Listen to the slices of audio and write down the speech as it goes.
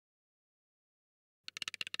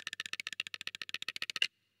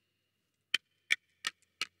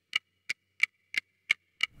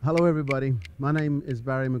Hello everybody, my name is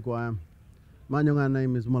Barry Maguire. My Nyungan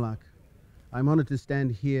name is Mulak. I'm honored to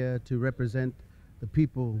stand here to represent the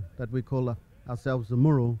people that we call ourselves the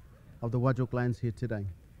Muru of the Whadjuk lands here today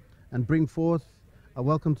and bring forth a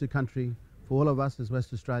welcome to country for all of us as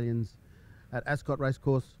West Australians at Ascot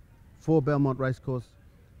Racecourse, for Belmont Racecourse,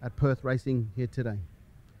 at Perth Racing here today.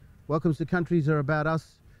 Welcomes to countries are about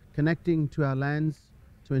us connecting to our lands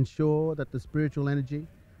to ensure that the spiritual energy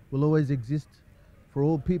will always exist for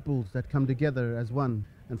all peoples that come together as one.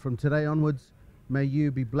 And from today onwards, may you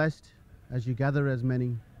be blessed as you gather as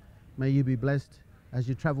many. May you be blessed as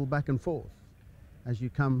you travel back and forth, as you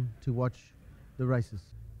come to watch the races.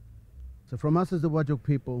 So from us as the Whadjuk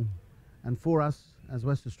people, and for us as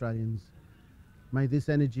West Australians, may this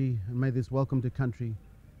energy and may this welcome to country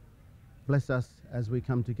bless us as we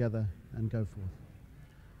come together and go forth.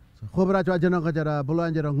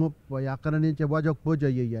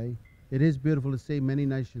 It is beautiful to see many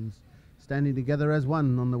nations standing together as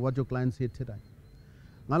one on the Whadjuk lands here today.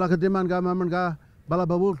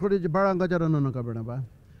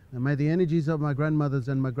 And may the energies of my grandmothers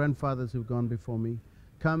and my grandfathers who've gone before me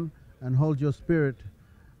come and hold your spirit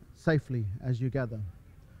safely as you gather.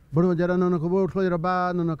 And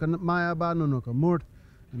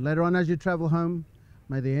later on as you travel home,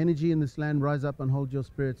 may the energy in this land rise up and hold your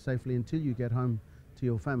spirit safely until you get home to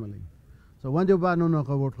your family. So wanjoba no no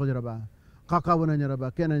ka word khojraba kakawana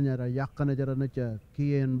nyaraba kenanyara yakana jaranacha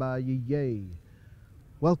kien ba ye.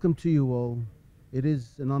 Welcome to you all. It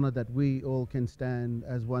is an honor that we all can stand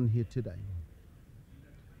as one here today.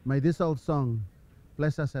 May this old song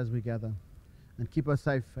bless us as we gather and keep us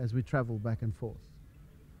safe as we travel back and forth.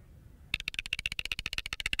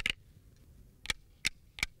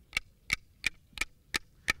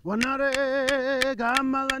 Wanare ga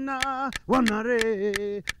malana,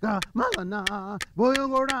 wanare ga malana,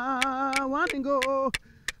 boyongora waningo,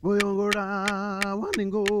 boyongora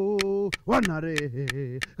waningo,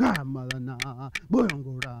 wanare ga malana,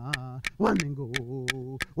 boyongora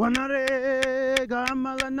waningo, wanare ga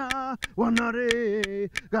malana, wanare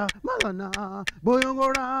ga malana,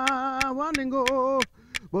 boyongora waningo.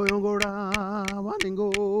 Boyongora waningo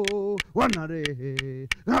wanare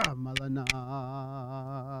gamalana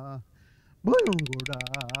boyongora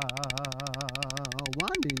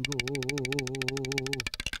waningo.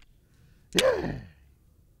 Yeah.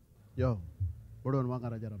 Yo, boron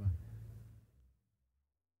wangara jaraba.